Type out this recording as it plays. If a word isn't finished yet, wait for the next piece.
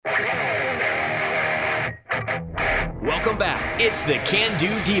Welcome back. It's the Can Do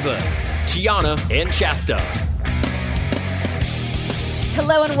Divas, Gianna and Shasta.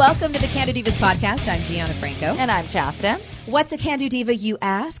 Hello and welcome to the Can Do Divas podcast. I'm Gianna Franco. And I'm Shasta. What's a Can Do Diva, you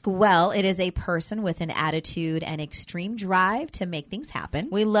ask? Well, it is a person with an attitude and extreme drive to make things happen.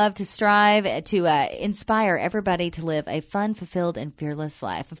 We love to strive to inspire everybody to live a fun, fulfilled, and fearless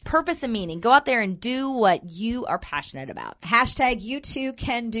life of purpose and meaning. Go out there and do what you are passionate about. Hashtag you too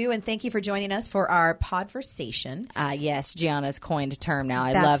can do, and thank you for joining us for our podversation. Yes, Gianna's coined term now.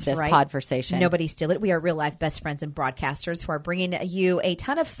 I That's love this right. podversation. Nobody steal it. We are real life best friends and broadcasters who are bringing you a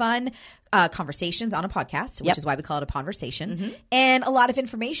ton of fun conversations on a podcast, which is why we call it a podversation, and a lot of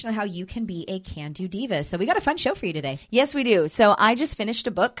information on how you can be a Can Do Diva. So we got a fun show for you today. Yes, we do. So I just finished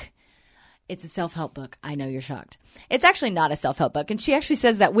a book. It's a self-help book. I know you're shocked. It's actually not a self-help book. And she actually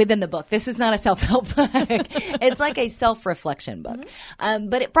says that within the book. This is not a self-help book. It's like a self-reflection book.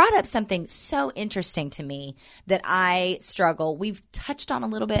 But it brought up something so interesting to me that I struggle. We've touched on a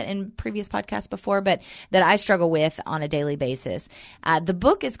little bit in previous podcasts before, but that I struggle with on a daily basis. The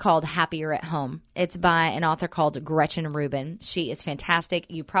book is called Happier at Home. It's by an author called Gretchen Rubin. She is fantastic.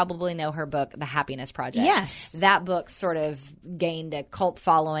 You probably know her book, The Happiness Project. Yes. That book sort of gained a cult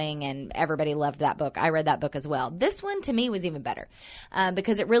following and everybody loved that book. I read that book as well. This one to me was even better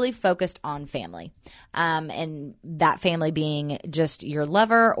because it really focused on family and that family being just your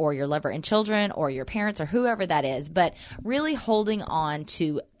lover or your lover and children or your parents or whoever that is, but really holding on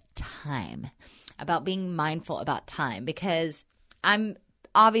to time, about being mindful about time, because I'm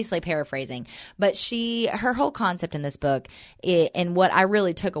obviously paraphrasing, but her whole concept in this book and what I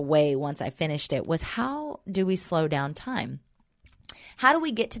really took away once I finished it was, how do we slow down time? How do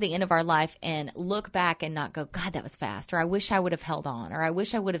we get to the end of our life and look back and not go, God, that was fast, or I wish I would have held on, or I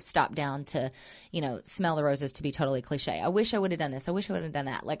wish I would have stopped down to, smell the roses, to be totally cliche. I wish I would have done this. I wish I would have done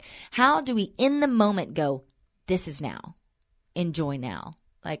that. Like, how do we in the moment go, this is now, enjoy now,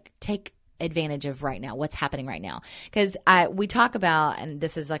 like take advantage of right now, what's happening right now? Because we talk about, and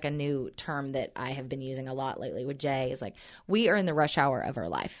this is like a new term that I have been using a lot lately with Jay, is like, we are in the rush hour of our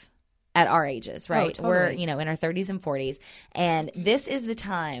life. At our ages, right? Oh, totally. We're, in our 30s and 40s. And this is the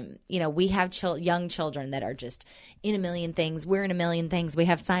time, we have young children that are just in a million things. We're in a million things. We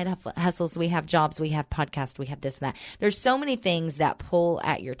have side hustles. We have jobs. We have podcasts. We have this and that. There's so many things that pull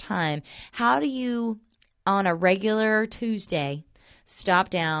at your time. How do you, on a regular Tuesday, stop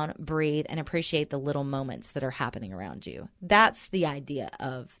down, breathe, and appreciate the little moments that are happening around you? That's the idea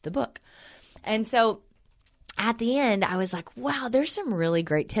of the book. And so at the end, I was like, wow, there's some really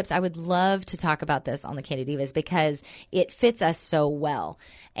great tips. I would love to talk about this on the Can Do Divas because it fits us so well.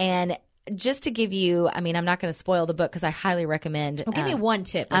 And just to give you, I'm not going to spoil the book because I highly recommend. Well, give me one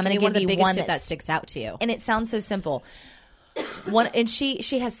tip. I'm going to give the you biggest one tip that sticks out to you. And it sounds so simple. And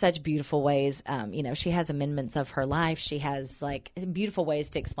she has such beautiful ways. She has amendments of her life. She has like beautiful ways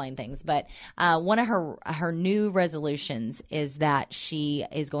to explain things. But one of her new resolutions is that she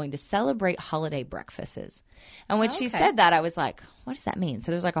is going to celebrate holiday breakfasts. And when she said that, I was like, what does that mean?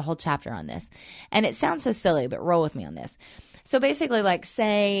 So there's like a whole chapter on this. And it sounds so silly, but roll with me on this. So basically, like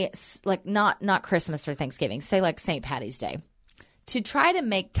say, like not Christmas or Thanksgiving, say like St. Patty's Day. To try to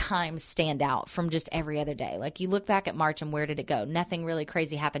make time stand out from just every other day. Like you look back at March and where did it go? Nothing really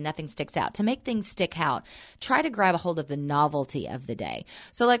crazy happened. Nothing sticks out. To make things stick out, try to grab a hold of the novelty of the day.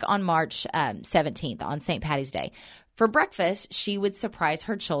 So like on March 17th, on St. Patty's Day, for breakfast, she would surprise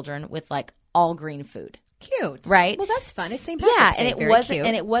her children with like all green food. Cute, right? Well, that's fun. It's St. Patrick's Day.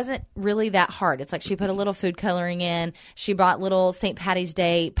 And it wasn't really that hard. It's like she put a little food coloring in. She bought little St. Patty's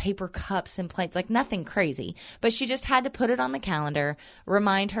Day paper cups and plates, like nothing crazy. But she just had to put it on the calendar,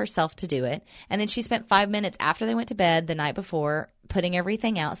 remind herself to do it, and then she spent 5 minutes after they went to bed the night before, putting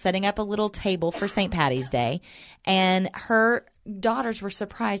everything out, setting up a little table for St. Patty's Day, and her daughters were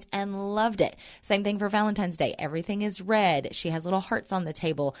surprised and loved it. Same thing for Valentine's Day. Everything is red. She has little hearts on the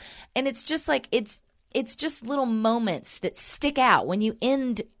table, and it's just like it's just little moments that stick out. When you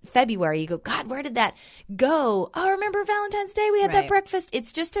end February, you go, God, where did that go? Oh, remember Valentine's Day? We had that breakfast.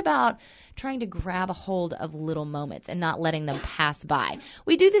 It's just about trying to grab a hold of little moments and not letting them pass by.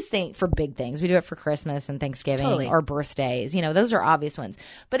 We do this thing for big things. We do it for Christmas and Thanksgiving or birthdays. Those are obvious ones.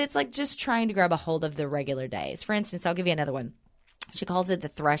 But it's like just trying to grab a hold of the regular days. For instance, I'll give you another one. She calls it the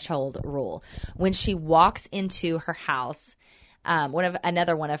threshold rule. When she walks into her house,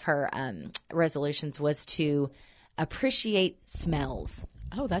 another one of her resolutions was to appreciate smells.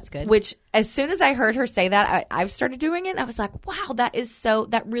 Oh, that's good. Which, as soon as I heard her say that, I've started doing it. And I was like, wow,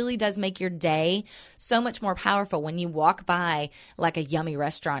 that really does make your day so much more powerful when you walk by like a yummy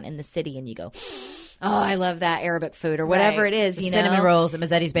restaurant in the city and you go, oh, I love that Arabic food or whatever it is. The cinnamon rolls at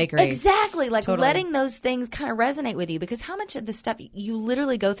Mazzetti's Bakery. Exactly. Like letting those things kind of resonate with you, because how much of the stuff you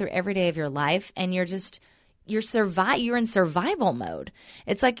literally go through every day of your life and you're in survival mode.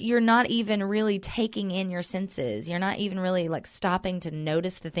 It's like you're not even really taking in your senses. You're not even really like stopping to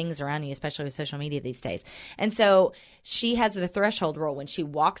notice the things around you, especially with social media these days. And so she has the threshold rule when she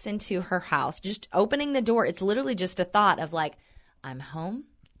walks into her house, just opening the door. It's literally just a thought of like, I'm home,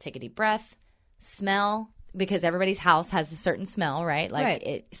 take a deep breath, smell, because everybody's house has a certain smell, right?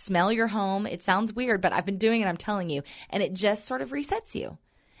 Like smell your home. It sounds weird, but I've been doing it, I'm telling you. And it just sort of resets you.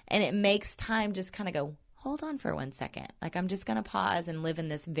 And it makes time just kind of go, hold on for 1 second. Like, I'm just going to pause and live in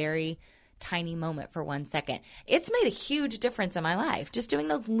this very tiny moment for 1 second. It's made a huge difference in my life, just doing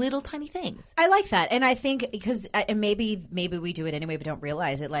those little tiny things. I like that. And I think because maybe we do it anyway but don't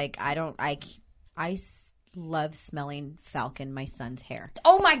realize it. Like, I love smelling Falcon, my son's hair.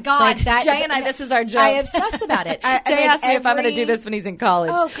 Oh my God. Like that, Jay and I, this is our joke. I obsess about it. Jay asked me if I'm going to do this when he's in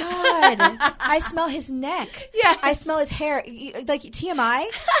college. Oh God. I smell his neck. Yes. I smell his hair. Like TMI.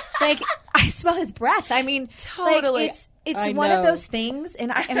 Like I smell his breath. I mean, totally. Like, it's one of those things.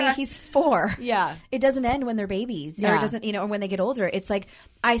 And I mean, he's 4. Yeah. It doesn't end when they're babies or it doesn't, or when they get older. It's like,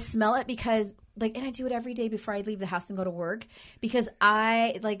 I smell it because and I do it every day before I leave the house and go to work, because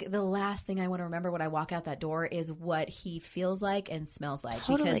the last thing I want to remember when I walk out that door is what he feels like and smells like.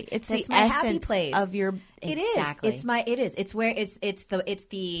 Totally. Because it's my the happy essence place of your, exactly. It is. It's where it's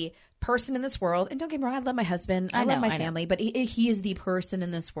the person in this world. And don't get me wrong, I love my husband. I love my family, but he is the person in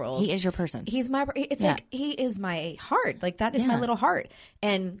this world. He is your person. He's my, like, he is my heart. Like, that is my little heart.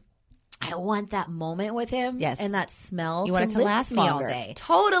 And I want that moment with him, and that smell. You want it to last longer. All day.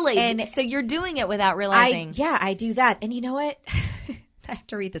 Totally. And so you're doing it without realizing. I do that. And you know what? I have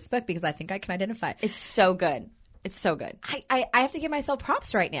to read this book because I think I can identify. It's so good. It's so good. I have to give myself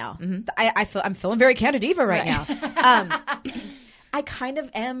props right now. Mm-hmm. I'm feeling very Candid Diva right now. I kind of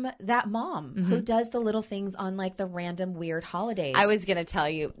am that mom who does the little things on like the random weird holidays. I was going to tell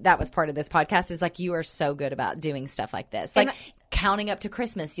you that was part of this podcast, is like you are so good about doing stuff like this. Like counting up to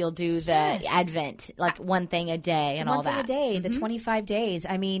Christmas, you'll do the Advent, like one thing a day and all that. One thing a day, the 25 days.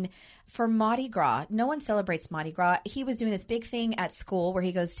 I mean, for Mardi Gras, no one celebrates Mardi Gras. He was doing this big thing at school where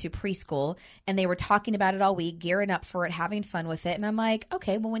he goes to preschool, and they were talking about it all week, gearing up for it, having fun with it. And I'm like,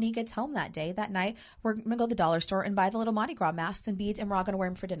 okay, well, when he gets home that night, we're going to go to the dollar store and buy the little Mardi Gras masks and beads, and we're all going to wear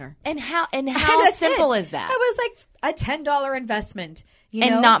them for dinner. And how simple is that? It was like a $10 investment,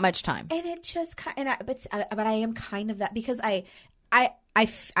 and not much time. And it just but I am kind of that, because I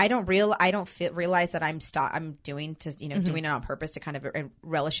don't realize that I'm doing doing it on purpose to kind of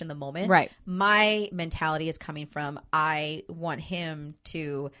relish in the moment. Right. My mentality is coming from, I want him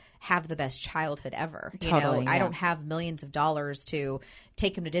to have the best childhood ever. Totally. I don't have millions of dollars to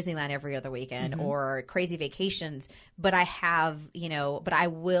take him to Disneyland every other weekend or crazy vacations, but I have, but I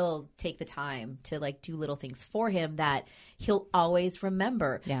will take the time to like do little things for him that he'll always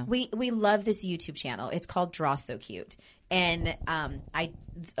remember. Yeah. We love this YouTube channel. It's called Draw So Cute. And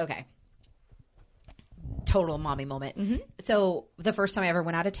total mommy moment. So the first time I ever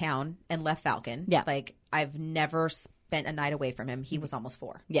went out of town and left Falcon, like I've never spent a night away from him. He was almost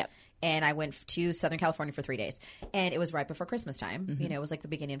 4. Yep. And I went to Southern California for 3 days. And it was right before Christmas time. It was like the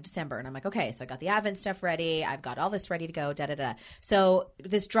beginning of December. And I'm like, okay, so I got the Advent stuff ready. I've got all this ready to go, da-da-da. So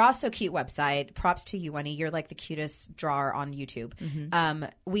this Draw So Cute website, props to you, Wendy. You're like the cutest drawer on YouTube.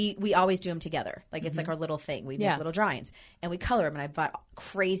 We always do them together. Like it's like our little thing. We make little drawings. And we color them. And I bought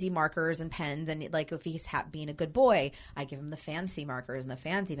crazy markers and pens. And like if he's being a good boy, I give him the fancy markers and the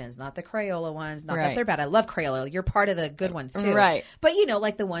fancy pens, not the Crayola ones. Not that they're bad. I love Crayola. You're part of the good ones too. Right. But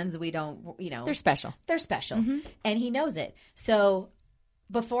like the ones that we don't, they're special. They're special. And he knows it. So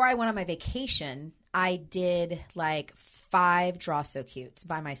before I went on my vacation, I did like 5 Draw So Cutes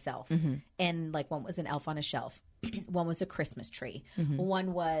by myself. And like one was an elf on a shelf. One was a Christmas tree.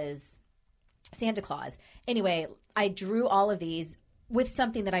 One was Santa Claus. Anyway, I drew all of these with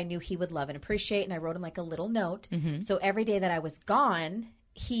something that I knew he would love and appreciate. And I wrote him like a little note. So every day that I was gone,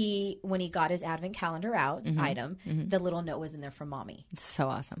 when he got his Advent calendar out item, the little note was in there for mommy. It's so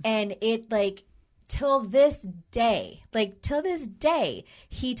awesome. And it like till this day,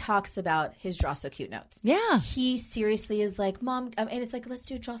 he talks about his Draw So Cute notes. Yeah. He seriously is like, Mom, and it's like, let's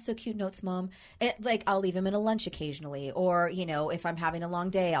do Draw So Cute notes, Mom. And like, I'll leave him in a lunch occasionally. Or, if I'm having a long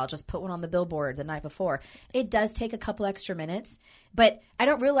day, I'll just put one on the billboard the night before. It does take a couple extra minutes. But I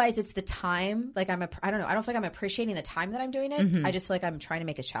don't realize it's the time. Like I don't know. I don't feel like I'm appreciating the time that I'm doing it. I just feel like I'm trying to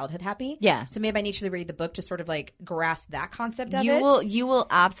make his childhood happy. Yeah. So maybe I need to read the book to sort of like grasp that concept of You will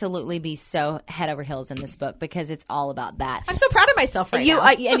absolutely be so head over heels in this book because it's all about that. I'm so proud of myself right now.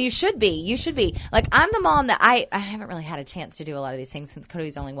 And you should be. You should be. Like, I'm the mom that I haven't really had a chance to do a lot of these things since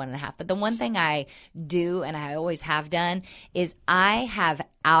Cody's only 1.5. But the one thing I do, and I always have done, is I have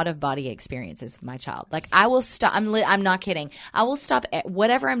out-of-body experiences with my child. Like, I will stop. I'm not kidding. I will stop at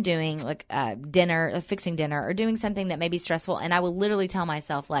whatever I'm doing, like fixing dinner, or doing something that may be stressful, and I will literally tell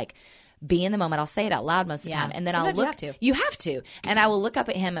myself, like, be in the moment. I'll say it out loud most of the time. And then sometimes I'll look. You have to. And I will look up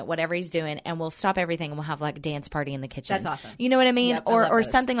at him at whatever he's doing, and we'll stop everything, and we'll have like a dance party in the kitchen. That's awesome. You know what I mean? Yep, or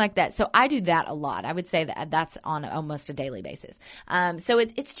something like that. So I do that a lot. I would say that that's on almost a daily basis. So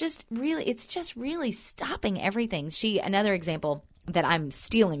it's just really stopping everything. Another example that I'm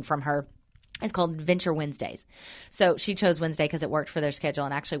stealing from her. It's called Adventure Wednesdays. So she chose Wednesday because it worked for their schedule.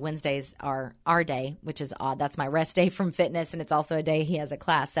 And actually Wednesdays are our day, which is odd. That's my rest day from fitness. And it's also a day he has a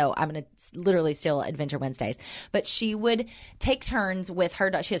class. So I'm going to literally steal Adventure Wednesdays. But she would take turns with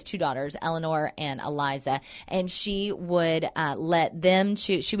her. She has 2 daughters, Eleanor and Eliza. And she would let them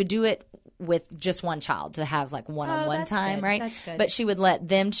choose. She would do it with just one child to have like one-on-one time, good. right? That's good. But she would let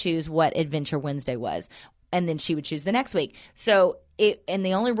them choose what Adventure Wednesday was. And then she would choose the next week. So and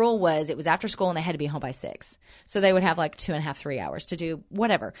the only rule was it was after school and they had to be home by 6. So they would have like 2.5, 3 hours to do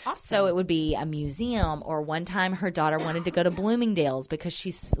whatever. Awesome. So it would be a museum, or one time her daughter wanted to go to Bloomingdale's because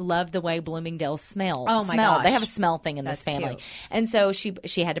she loved the way Bloomingdale's smelled. Oh my gosh. They have a smell thing in this family. Cute. And so she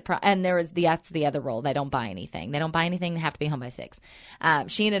had to, and that's the other rule. They don't buy anything. They have to be home by 6.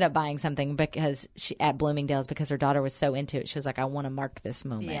 She ended up buying something at Bloomingdale's because her daughter was so into it. She was like, I want to mark this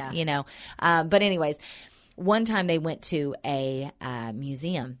moment, you know? But anyways, one time they went to a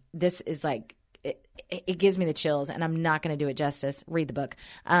museum. This is like, it gives me the chills, and I'm not going to do it justice. Read the book.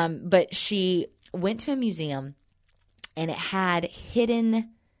 But she went to a museum, and it had hidden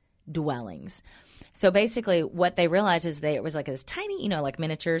dwellings. So basically what they realized is it was like this tiny, like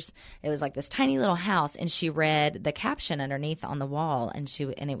miniatures. It was like this tiny little house, and she read the caption underneath on the wall, and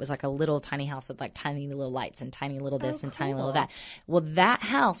it was like a little tiny house with like tiny little lights and tiny little this and tiny little that. Well, that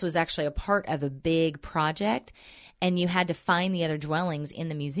house was actually a part of a big project, and you had to find the other dwellings in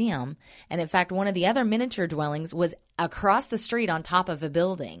the museum. And in fact, one of the other miniature dwellings was across the street on top of a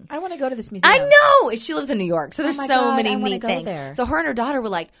building. I want to go to this museum. I know! She lives in New York, so there's many neat things. There. So her and her daughter were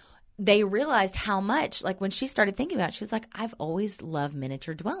like, they realized how much, like when she started thinking about it, she was like, I've always loved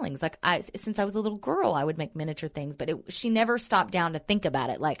miniature dwellings. Like since I was a little girl, I would make miniature things, but she never stopped down to think about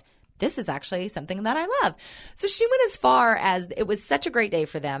it. Like, this is actually something that I love. So she went as far as, it was such a great day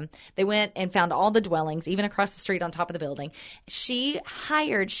for them. They went and found all the dwellings, even across the street on top of the building.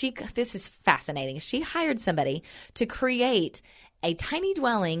 This is fascinating. She hired somebody to create a tiny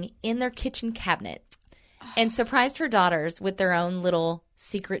dwelling in their kitchen cabinet and surprised her daughters with their own little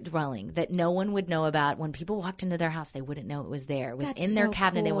secret dwelling that no one would know about. When people walked into their house, they wouldn't know it was there. It was in their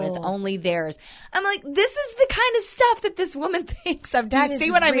cabinet, and when it's only theirs. I'm like, this is the kind of stuff that this woman thinks of. Do you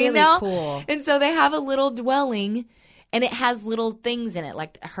see what I mean now? Cool. And so they have a little dwelling, and it has little things in it,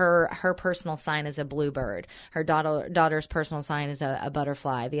 like her personal sign is a bluebird. Her daughter's personal sign is a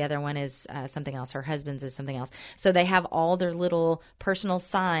butterfly. The other one is something else. Her husband's is something else. So they have all their little personal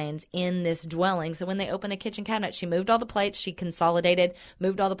signs in this dwelling. So when they open a kitchen cabinet, she moved all the plates. She consolidated,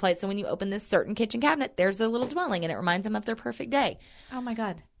 moved all the plates. So when you open this certain kitchen cabinet, there's their little dwelling, and it reminds them of their perfect day. Oh my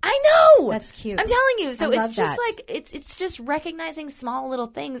God. I know. That's cute. I'm telling you. So it's just like, it's just recognizing small little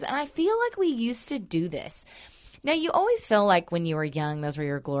things. And I feel like we used to do this. Now, you always feel like when you were young, those were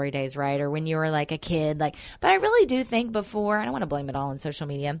your glory days, right? Or when you were like a kid, but I really do think before, I don't want to blame it all on social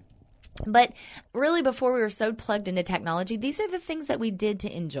media, but really before we were so plugged into technology, these are the things that we did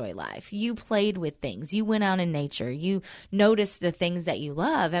to enjoy life. You played with things. You went out in nature. You noticed the things that you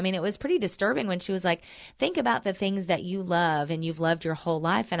love. I mean, it was pretty disturbing when she was like, think about the things that you love and you've loved your whole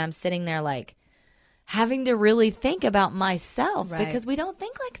life. And I'm sitting there like, having to really think about myself because we don't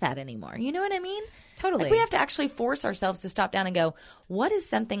think like that anymore. You know what I mean? Totally. Like we have to actually force ourselves to stop down and go, what is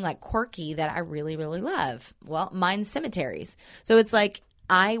something like quirky that I really, really love? Well, mine's cemeteries. So it's like,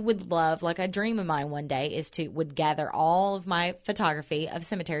 I would love, like a dream of mine one day is would gather all of my photography of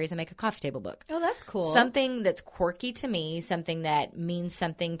cemeteries and make a coffee table book. Oh, that's cool. Something that's quirky to me, something that means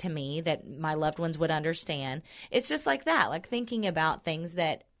something to me that my loved ones would understand. It's just like that, like thinking about things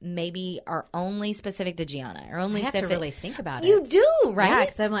that maybe are only specific to Gianna or only I have specific. to really think about it. You do, right? Yeah,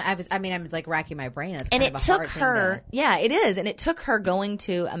 because I'm like racking my brain. That's and kind it of a took hard thing her, yeah, it is, and it took her going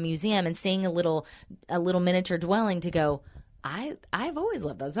to a museum and seeing a little miniature dwelling to go, I've always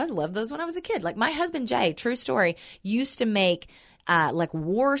loved those. I loved those when I was a kid. Like my husband Jay, true story, used to make like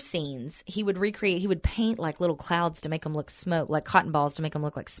war scenes. He would paint like little clouds to make them look smoke, like cotton balls to make them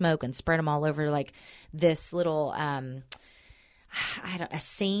look like smoke, and spread them all over like this little a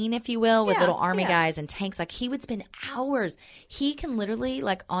scene, if you will, with little army guys and tanks. Like, he would spend hours. He can literally,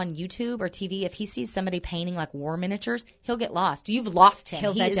 like, on YouTube or TV, if he sees somebody painting like war miniatures, he'll get lost. You've lost him.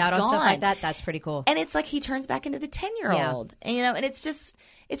 He'll veg out on stuff like that. That's pretty cool. And it's like he turns back into the 10-year-old. And, you know, and it's just,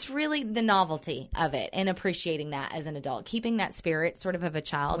 it's really the novelty of it and appreciating that as an adult, keeping that spirit sort of a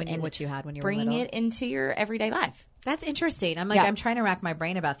child and what you had when you were bringing little. it into your everyday life. That's interesting. I'm like, I'm trying to rack my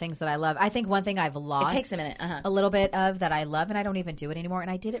brain about things that I love. I think one thing I've lost It takes a minute. a little bit of that I love, and I don't even do it anymore, and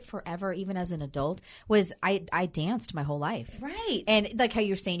I did it forever, even as an adult, was I danced my whole life. Right. And like how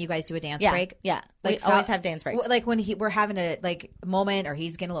you're saying you guys do a dance break. Yeah. Like, we always have dance breaks. Like when we're having a like moment or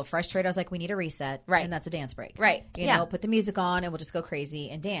he's getting a little frustrated, I was like, we need a reset. Right. And that's a dance break. Right. You know, put the music on and we'll just go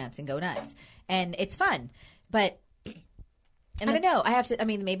crazy and dance and go nuts. And it's fun. But I don't know. I have to. I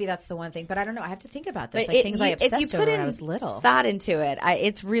mean, maybe that's the one thing, but I don't know. I have to think about this. Like things I obsessed over when I was little. Thought into it,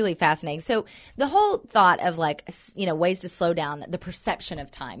 it's really fascinating. So the whole thought of like, you know, ways to slow down the perception of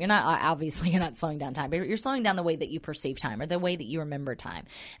time. You're not slowing down time, but you're slowing down the way that you perceive time or the way that you remember time,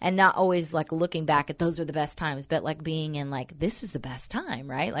 and not always like looking back at those are the best times, but like being in like this is the best time,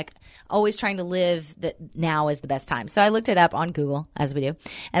 right? Like always trying to live that now is the best time. So I looked it up on Google, as we do,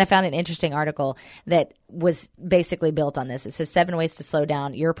 and I found an interesting article that was basically built on this. It says 7 ways to slow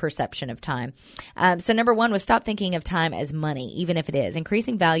down your perception of time. So number 1 was stop thinking of time as money, even if it is.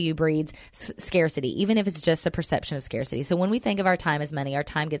 Increasing value breeds scarcity, even if it's just the perception of scarcity. So when we think of our time as money, our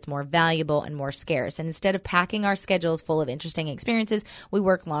time gets more valuable and more scarce. And instead of packing our schedules full of interesting experiences, we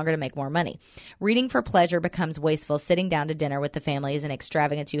work longer to make more money. Reading for pleasure becomes wasteful. Sitting down to dinner with the family is an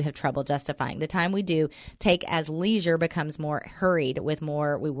extravagance you have trouble justifying. The time we do take as leisure becomes more hurried. With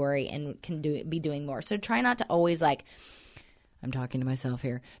more, we worry and can be doing more. So try not to always like, I'm talking to myself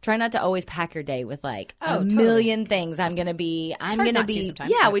here. Try not to always pack your day with like million things. I'm going to be.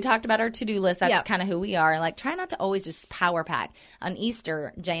 Yeah, we talked about our to-do list. That's kind of who we are. Like, try not to always just power pack. On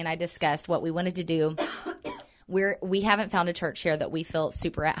Easter, Jay and I discussed what we wanted to do. We haven't found a church here that we feel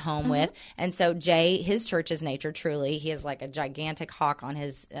super at home with. And so Jay, his church is nature, truly. He has like a gigantic hawk on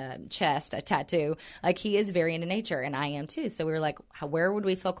his chest, a tattoo. Like, he is very into nature, and I am too. So we were like, where would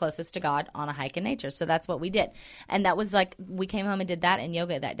we feel closest to God? On a hike in nature. So that's what we did. And that was like, we came home and did that and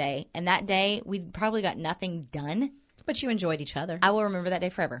yoga that day. And that day, we probably got nothing done. But you enjoyed each other. I will remember that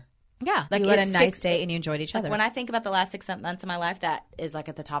day forever. Yeah, like you had a nice day and you enjoyed each other. When I think about the last 6 months of my life, that is like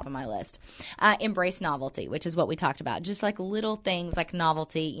at the top of my list. Embrace novelty, which is what we talked about. Just like little things like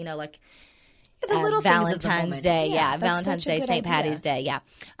novelty, you know, like the little Valentine's Day. Valentine's Day, St. Patty's Day.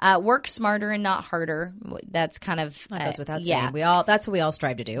 Work smarter and not harder. That's kind of that goes without saying. That's what we all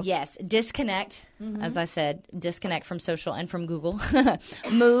strive to do. Yes. Disconnect, as I said, disconnect from social and from Google.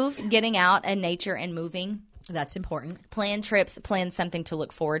 Move, getting out and nature and moving. That's important. Plan trips, plan something to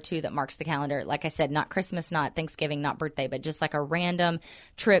look forward to that marks the calendar. Like I said, not Christmas, not Thanksgiving, not birthday, but just like a random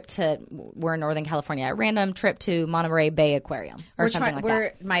trip to, we're in Northern California, a random trip to Monterey Bay Aquarium or something like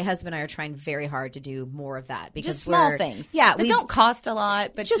that. My husband and I are trying very hard to do more of that. Because just small things. Yeah. That don't cost a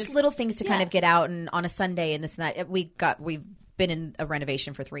lot. But just little things to kind of get out and on a Sunday and this and that. We've been in a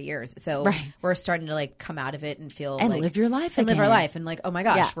renovation for 3 years, so we're starting to like come out of it and feel and like, live your life and live our life and like, oh my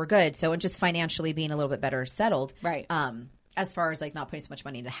gosh, we're good. So and just financially being a little bit better settled, right? As far as like not putting so much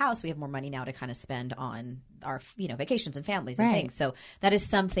money in the house, we have more money now to kind of spend on our vacations and families and things. So that is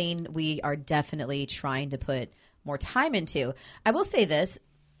something we are definitely trying to put more time into. I will say this,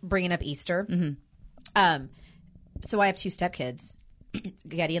 bringing up Easter. So I have 2 stepkids.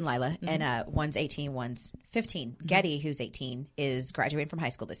 Getty and Lila, and one's 18, one's 15. Getty, who's 18, is graduating from high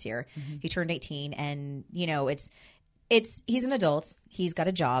school this year. He turned 18, and he's an adult. He's got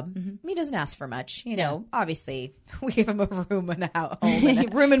a job. He doesn't ask for much. Obviously, we give him a room and a home,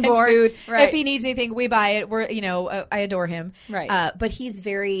 and room and board. Food. Right. If he needs anything, we buy it. I adore him. Right. But he's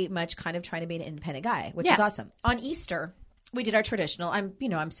very much kind of trying to be an independent guy, which is awesome. On Easter, we did our traditional.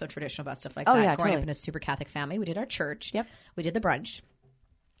 I'm so traditional about stuff like that. Yeah, Growing up in a super Catholic family, we did our church. Yep. We did the brunch.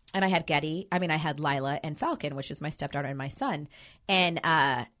 And I had Lila and Falcon, which is my stepdaughter and my son. And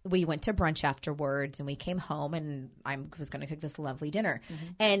we went to brunch afterwards, and we came home, and I was going to cook this lovely dinner.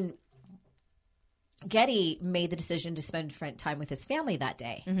 And Getty made the decision to spend time with his family that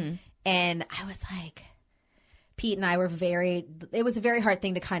day. And I was like, Pete and I were it was a very hard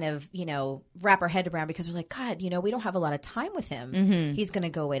thing to kind of, wrap our head around because we're like, God, we don't have a lot of time with him. Mm-hmm. He's going to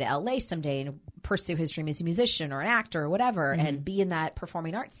go away to LA someday and pursue his dream as a musician or an actor or whatever and be in that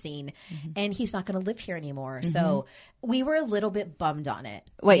performing arts scene. And he's not going to live here anymore. So we were a little bit bummed on it.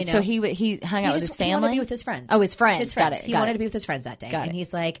 Wait, so he hung out with his family? He wanted to be with his friends. Oh, his friends. Got it. He wanted to be with his friends that day. Got it. And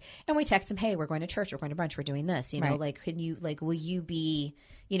he's like, and we text him, hey, we're going to church, we're going to brunch, we're doing this. Like, can you, like, will you be,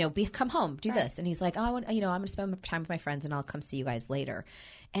 come home, do this. And he's like, oh, I'm going to spend time with my friends and I'll come see you guys later.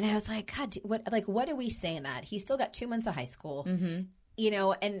 And I was like, God, what do we say in that? He's still got 2 months of high school,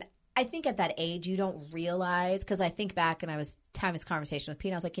 and I think at that age you don't realize, because I think back and I was having this conversation with Pete,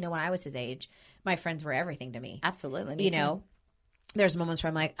 and I was like, when I was his age, my friends were everything to me. Absolutely. Me too. There's moments where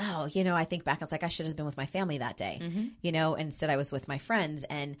I'm like, oh, I think back, I was like, I should have been with my family that day, instead I was with my friends.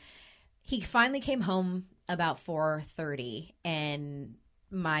 And he finally came home about 4:30, and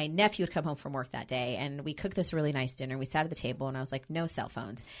my nephew had come home from work that day, and we cooked this really nice dinner. We sat at the table, and I was like, no cell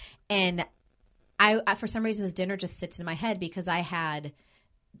phones. And I for some reason, this dinner just sits in my head because I had,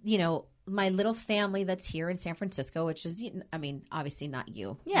 my little family that's here in San Francisco, which is, obviously not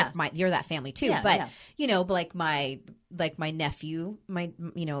you. Yeah. You're that family too. Yeah, but, yeah. Like my nephew, my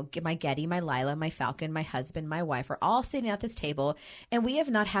Getty, my Lila, my Falcon, my husband, my wife are all sitting at this table. And we have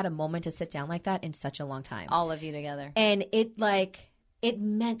not had a moment to sit down like that in such a long time. All of you together. And it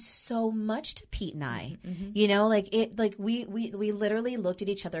meant so much to Pete and I, we literally looked at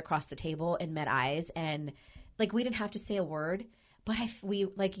each other across the table and met eyes, and we didn't have to say a word,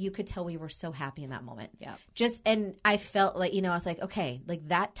 but you could tell we were so happy in that moment. Yeah. And I felt like, I was like, okay,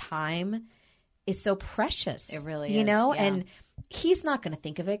 that time is so precious. It really is. Yeah. And he's not going to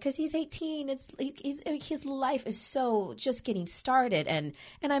think of it because he's 18. His life is so just getting started, and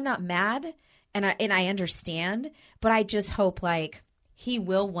I'm not mad, and I understand, but I just hope he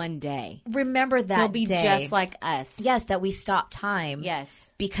will one day. Remember that he'll be day. Just like us. Yes, that we stopped time. Yes.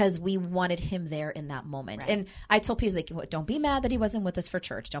 Because we wanted him there in that moment. Right. And I told Pete, don't be mad that he wasn't with us for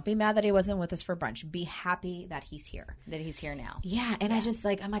church. Don't be mad that he wasn't with us for brunch. Be happy that he's here. That he's here now. Yeah. And I just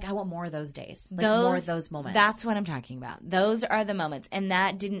I want more of those days. More of those moments. That's what I'm talking about. Those are the moments. And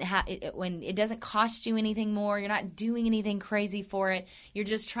that didn't when it doesn't cost you anything more, you're not doing anything crazy for it. You're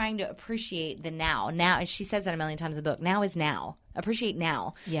just trying to appreciate the now. Now, and she says that a million times in the book, now is now. Appreciate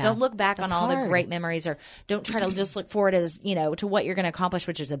now. Yeah. Don't look back That's on all hard. the great memories, or don't try to just look forward as, to what you're going to accomplish,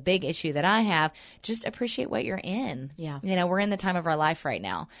 which is a big issue that I have. Just appreciate what you're in. Yeah. We're in the time of our life right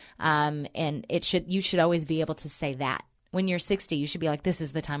now. And you should always be able to say that. When you're 60, you should be like, this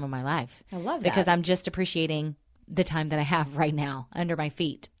is the time of my life. I love that. Because I'm just appreciating the time that I have right now under my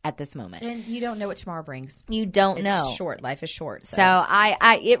feet at this moment. And you don't know what tomorrow brings. You don't It's know. short. Life is short. So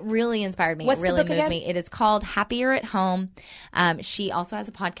it really inspired me. What's it really the book moved again? me. It is called Happier at Home. She also has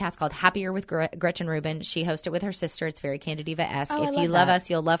a podcast called Happier with Gretchen Rubin. She hosts it with her sister. It's very Candid Diva-esque. Oh, if you love us,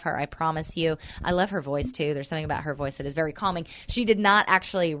 you'll love her. I promise you. I love her voice too. There's something about her voice that is very calming. She did not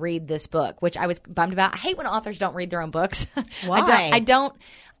actually read this book, which I was bummed about. I hate when authors don't read their own books. Why? I don't.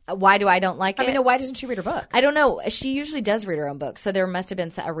 Why do I don't like it? I mean, why doesn't she read her book? I don't know. She usually does read her own book, so there must have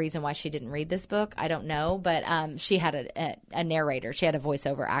been a reason why she didn't read this book. I don't know, but she had a narrator. She had a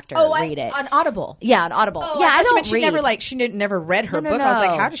voiceover actor read it on Audible. Yeah, on Audible. Oh, yeah, I don't she read. she never read her No, book. no. I was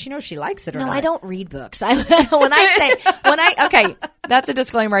like, how does she know she likes it or No, not? I don't read books. Okay, that's a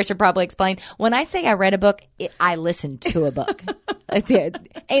disclaimer I should probably explain. When I say I read a book, I listened to a book.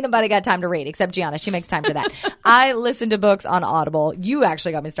 Ain't nobody got time to read except Gianna. She makes time for that. I listen to books on Audible. You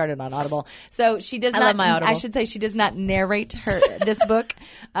actually got me started on Audible. So she does not. love my Audible. I should say she does not narrate this book,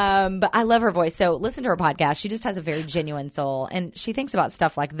 but I love her voice. So listen to her podcast. She just has a very genuine soul, and she thinks about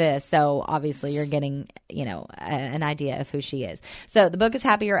stuff like this. So obviously, you're getting an idea of who she is. So the book is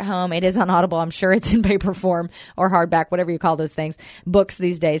Happier at Home. It is on Audible. I'm sure it's in paper form or hardback, whatever you call those things, books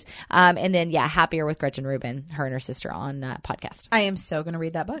these days. And then Happier with Gretchen Rubin, her and her sister on podcast. I am so going to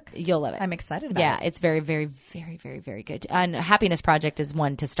read that book. You'll love it. I'm excited about Yeah, it. it's very, very, very, very, very good. And Happiness Project is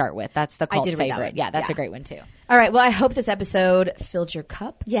one to start with. That's the cult did read that favorite. one. Yeah, that's Yeah. a great one too. All right. Well, I hope this episode filled your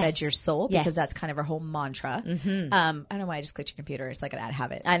cup, Yes. fed your soul, Yes. because that's kind of our whole mantra. I don't know why I just clicked your computer. It's like an ad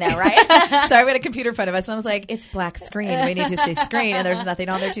habit. I know, right? So I got a computer in front of us, and I was like, it's black screen. We need to see screen, and there's nothing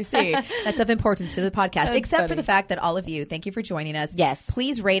on there to see. That's of importance to the podcast, except for the fact that all of you, thank you for joining us. Yes.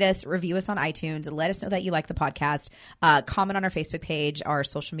 Please rate us, review us on iTunes, let us know that you like the podcast. Comment on our Facebook page, our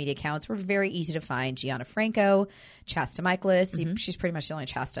social media accounts. We're very easy to find. Gianna Franco, Chasta Michaelis. She's pretty much the only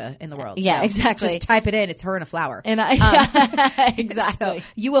Chasta in the world. Yeah, So exactly. Just type it in. It's her and a flower. And exactly. So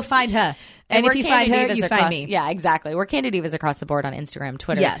you will find her. And we're if you find Candid her, Divas you across, find me. Yeah, exactly. We're Candid Divas across the board on Instagram,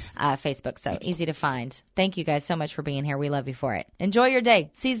 Twitter, Yes. Facebook. So easy to find. Thank you guys so much for being here. We love you for it. Enjoy your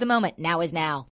day. Seize the moment. Now is now.